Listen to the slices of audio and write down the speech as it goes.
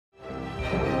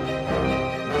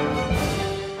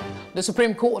The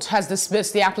Supreme Court has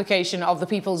dismissed the application of the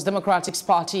People's Democratic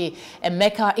Party,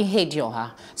 Emeka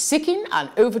Ihedioha, seeking an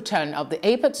overturn of the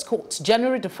Apex Court's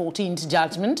January the 14th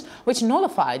judgment, which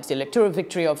nullified the electoral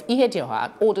victory of Ihedioha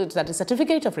and ordered that a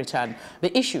certificate of return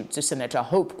be issued to Senator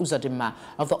Hope Uzodinma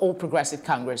of the All Progressives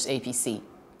Congress APC.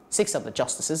 6 of the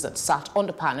justices that sat on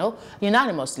the panel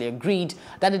unanimously agreed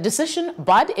that a decision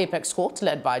by the Apex Court,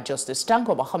 led by Justice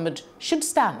Tanko Mohammed, should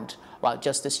stand, while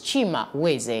Justice Chima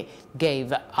Weze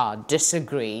gave a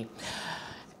disagree.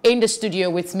 In the studio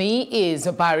with me is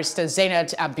Barrister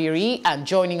Zeniath Abiri, and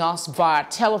joining us via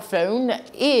telephone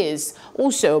is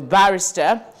also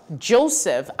Barrister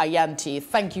Joseph Anyanti.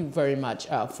 Thank you very much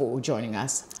for joining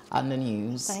us on the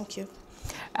news. Thank you.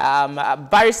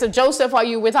 Barrister Joseph, are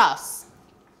you with us?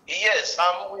 Yes,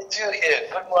 I'm with you here.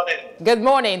 Good morning. Good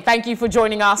morning. Thank you for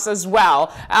joining us as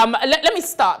well. Let me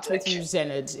start with you,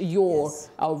 Zeniath. Your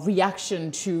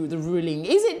reaction to the ruling.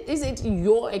 Is it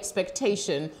your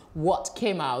expectation what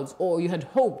came out, or you had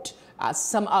hoped, as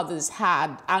some others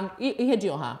had, and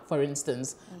Ihedioha, for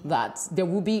instance, that there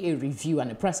will be a review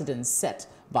and a precedent set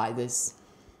by this?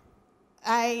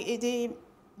 The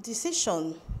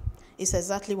decision is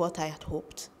exactly what I had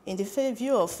hoped. In the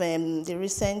view of the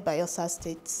recent Bayelsa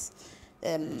State's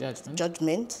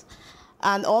judgment,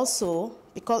 and also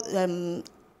because and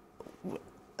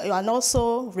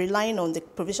also relying on the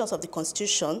provisions of the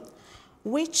Constitution,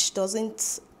 which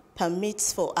doesn't permit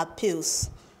for appeals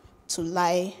to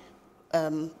lie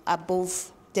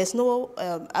above. There's no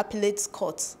appellate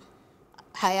court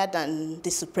higher than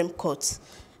the Supreme Court,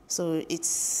 so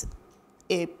it's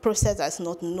a process that's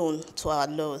not known to our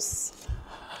laws.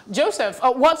 Joseph,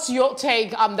 what's your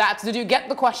take on that? Did you get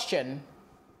the question?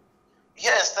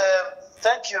 Yes,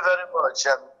 thank you very much.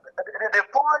 The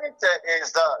point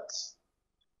is that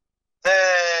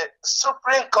the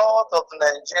Supreme Court of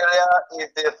Nigeria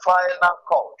is the final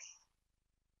court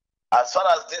as far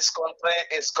as this country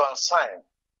is concerned.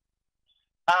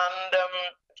 And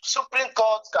Supreme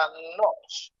Court cannot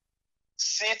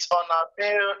sit on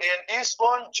appeal in its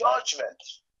own judgment.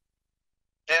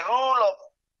 The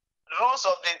rules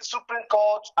of the Supreme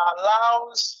Court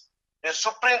allows the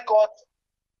Supreme Court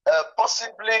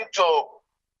possibly to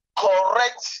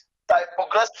correct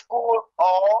typographical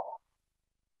or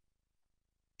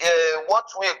what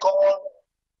we call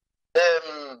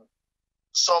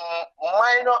some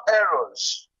minor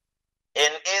errors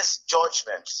in its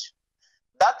judgment.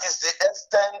 That is the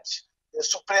extent the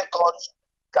Supreme Court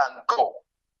can go.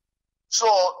 So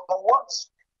what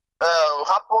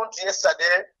happened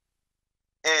yesterday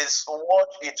is what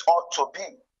it ought to be.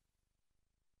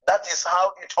 That is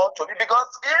how it ought to be, because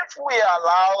if we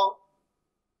allow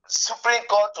Supreme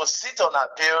Court to sit on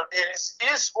appeal, it is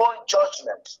its own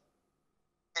judgment.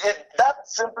 That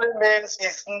simply means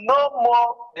it's no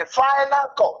more the final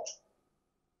court.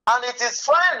 And it is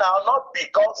final not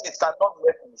because it cannot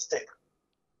make a mistake.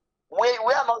 We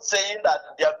are not saying that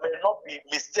there may not be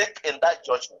mistake in that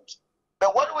judgment.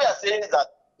 But what we are saying is that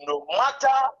no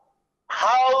matter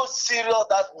how serious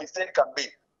that mistake can be,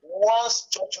 once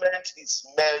judgment is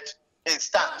made, it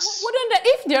stands.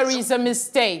 If there is a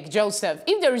mistake, Joseph,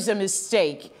 if there is a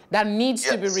mistake that needs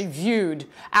to be reviewed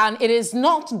and it is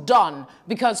not done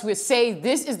because we say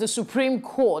this is the Supreme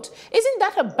Court, isn't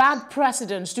that a bad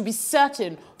precedent to be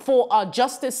certain for our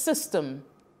justice system?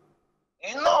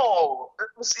 No.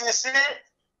 You see,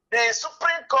 the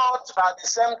Supreme Court at the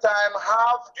same time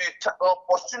have the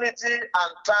opportunity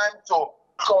and time to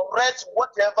correct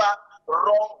whatever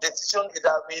wrong decision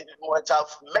it might have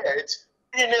made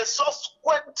in a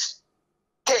subsequent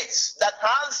case that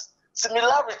has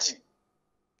similarity.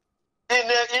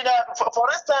 For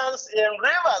instance, in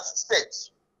Rivers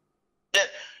State,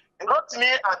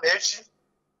 Rotimi Amechi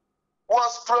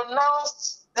was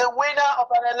pronounced the winner of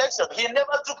an election he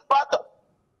never took part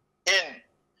in.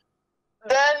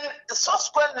 Then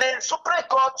subsequently, Supreme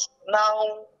Court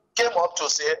now came up to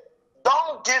say,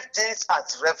 don't give this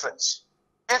as reference.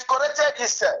 It corrected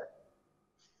itself.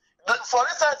 For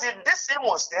instance, in this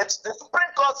Imo State, the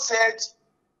Supreme Court said,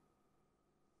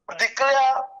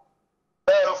 declare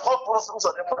Hope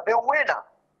Uzodinma the winner.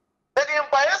 But in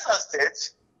Bayelsa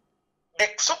State, the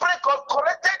Supreme Court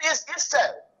corrected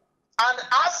itself and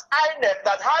asked INEC,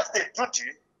 that has the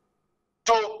duty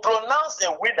to pronounce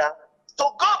a winner, to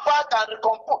go back and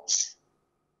recompute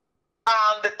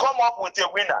and come up with a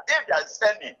winner, if there is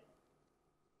any.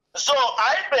 So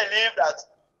I believe that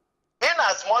in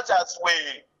as much as we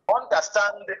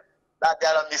understand that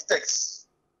there are mistakes,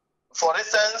 for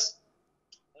instance,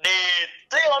 the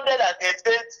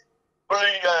 388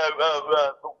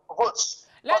 votes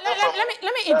Let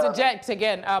me interject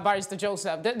again, Barrister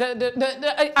Joseph,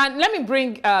 and let me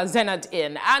bring Zeniath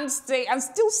in and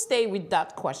still stay with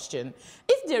that question.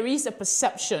 If there is a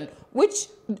perception, which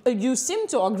you seem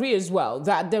to agree as well,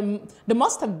 that there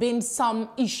must have been some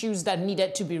issues that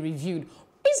needed to be reviewed,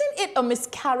 isn't it a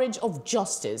miscarriage of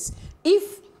justice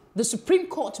if the Supreme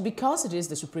Court, because it is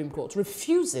the Supreme Court,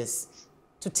 refuses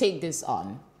to take this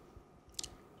on?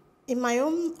 In my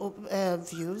own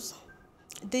views,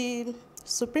 the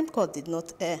Supreme Court did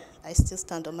not err. I still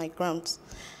stand on my grounds.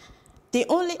 The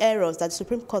only errors that the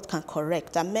Supreme Court can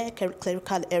correct are mere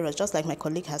clerical errors, just like my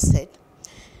colleague has said,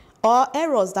 or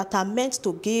errors that are meant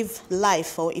to give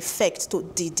life or effect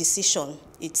to the decision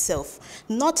itself,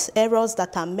 not errors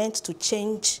that are meant to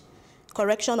change,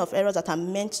 correction of errors that are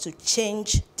meant to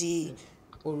change the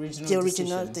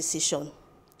original decision.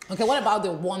 Okay, what about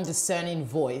the one dissenting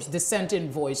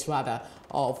voice rather,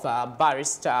 of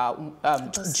Barrister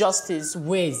Justice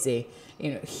Weze?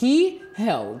 You know, he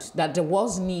held that there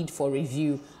was need for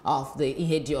review of the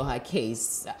Ihedioha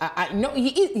case. I know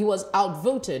he was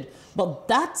outvoted, but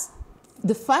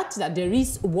the fact that there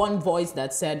is one voice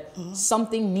that said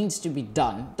something needs to be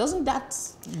done, doesn't that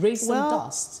raise some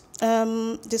dust?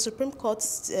 The Supreme Court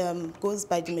goes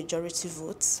by the majority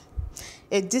vote.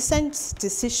 A dissent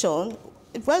decision.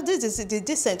 Well, the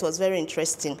dissent was very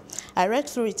interesting. I read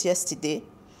through it yesterday.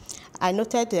 I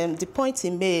noted the point he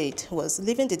made was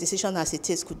leaving the decision as it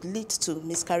is could lead to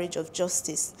miscarriage of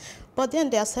justice. But then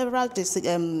there are several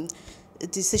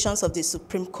decisions of the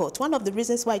Supreme Court. One of the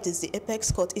reasons why it is the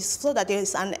apex court is so that there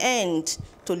is an end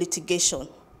to litigation.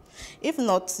 If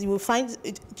not, you will find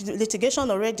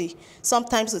litigation already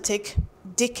sometimes will take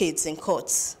decades in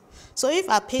courts. So if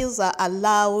appeals are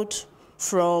allowed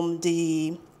from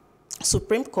the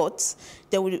Supreme Court,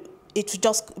 it will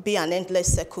just be an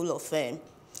endless circle of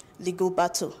legal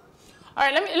battle. All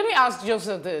right, let me ask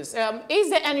Joseph this. Is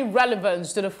there any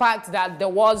relevance to the fact that there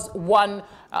was one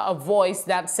voice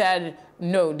that said,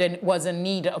 no, there was a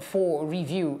need for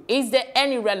review? Is there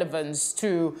any relevance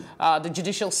to the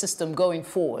judicial system going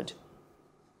forward?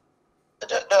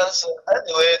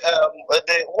 Anyway,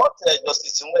 what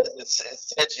Justice Zeniath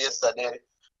said yesterday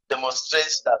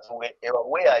demonstrates that we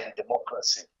are in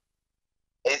democracy.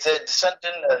 It's a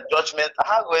dissenting judgment.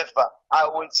 However, I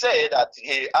would say that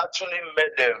he actually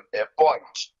made a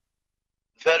point,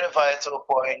 very vital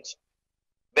point,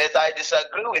 but I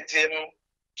disagree with him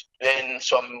in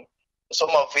some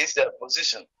of his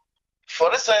position.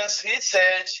 For instance, he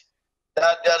said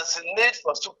that there is a need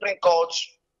for Supreme Court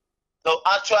to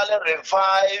actually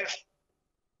revive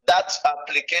that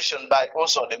application by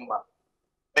Uzodinma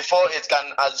before it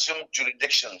can assume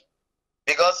jurisdiction.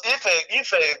 Because if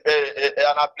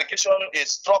an application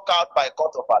is struck out by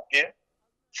Court of Appeal,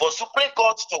 for Supreme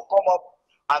Court to come up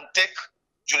and take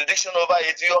jurisdiction over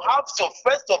it, you have to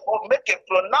first of all make a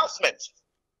pronouncement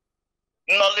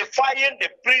nullifying the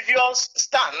previous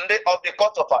stand of the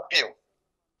Court of Appeal.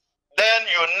 Then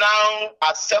you now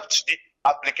accept the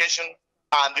application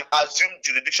and assume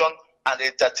jurisdiction and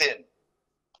entertain.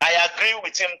 I agree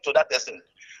with him to that extent.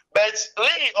 But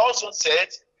Lee also said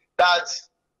that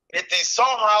it is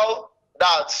somehow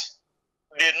that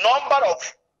the number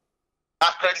of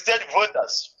accredited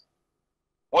voters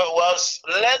was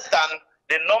less than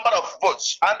the number of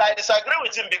votes. And I disagree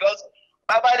with him because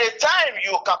by the time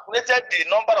you calculated the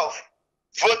number of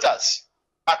voters,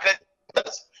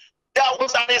 accredited, there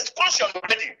was an exclusion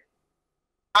already.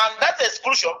 And that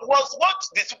exclusion was what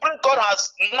the Supreme Court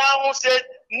has now said,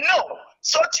 no,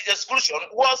 such exclusion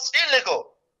was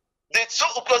illegal. The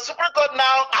Supreme Court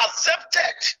now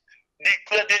accepted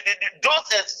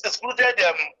those excluded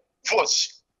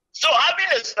votes. So having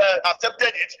accepted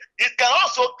it, it can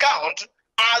also count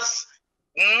as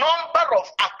number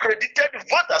of accredited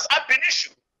voters have been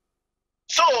issued.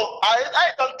 So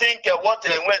I don't think what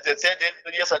Wednesday said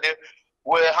yesterday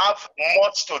will have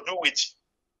much to do with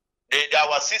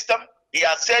our system. He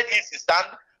has said his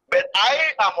stand, but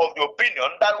I am of the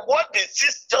opinion that what the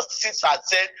justices have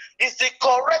said is the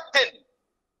correct thing.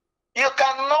 You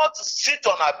cannot sit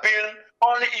on appeal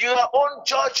on your own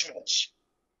judgment.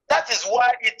 That is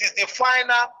why it is the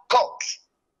final court.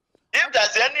 If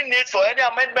there's any need for any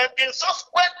amendment in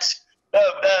subsequent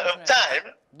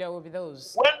time, there will be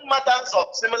those. When matters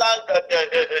of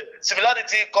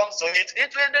similarity comes to it,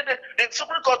 the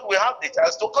Supreme Court will have the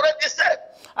chance to correct this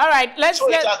step. All right, it has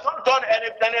not done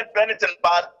anything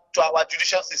bad to our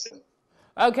judicial system.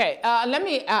 Okay, let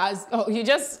me ask, you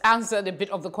just answered a bit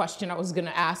of the question I was going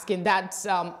to ask, in that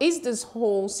is this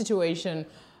whole situation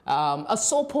a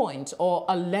sore point or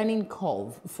a learning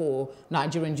curve for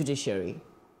Nigerian judiciary?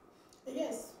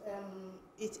 Yes,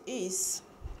 it is.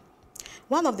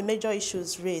 One of the major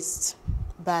issues raised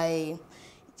by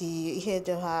the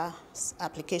Ihedioha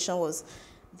application was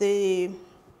the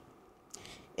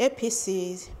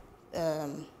APC.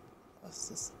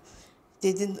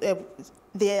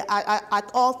 They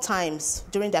at all times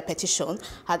during their petition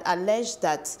had alleged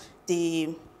that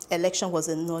the election was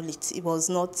a nullity. It was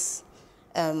not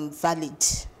valid.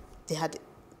 They had,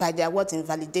 by their words,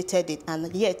 invalidated it,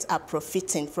 and yet are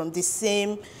profiting from the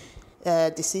same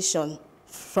decision,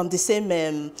 from the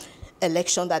same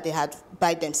election that they had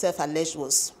by themselves alleged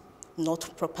was not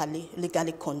properly,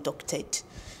 legally conducted.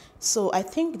 So I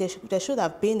think there should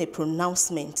have been a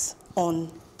pronouncement on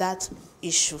that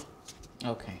issue.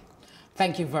 Okay.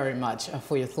 Thank you very much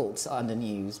for your thoughts on the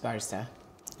news, Barrister.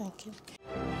 Thank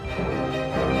you.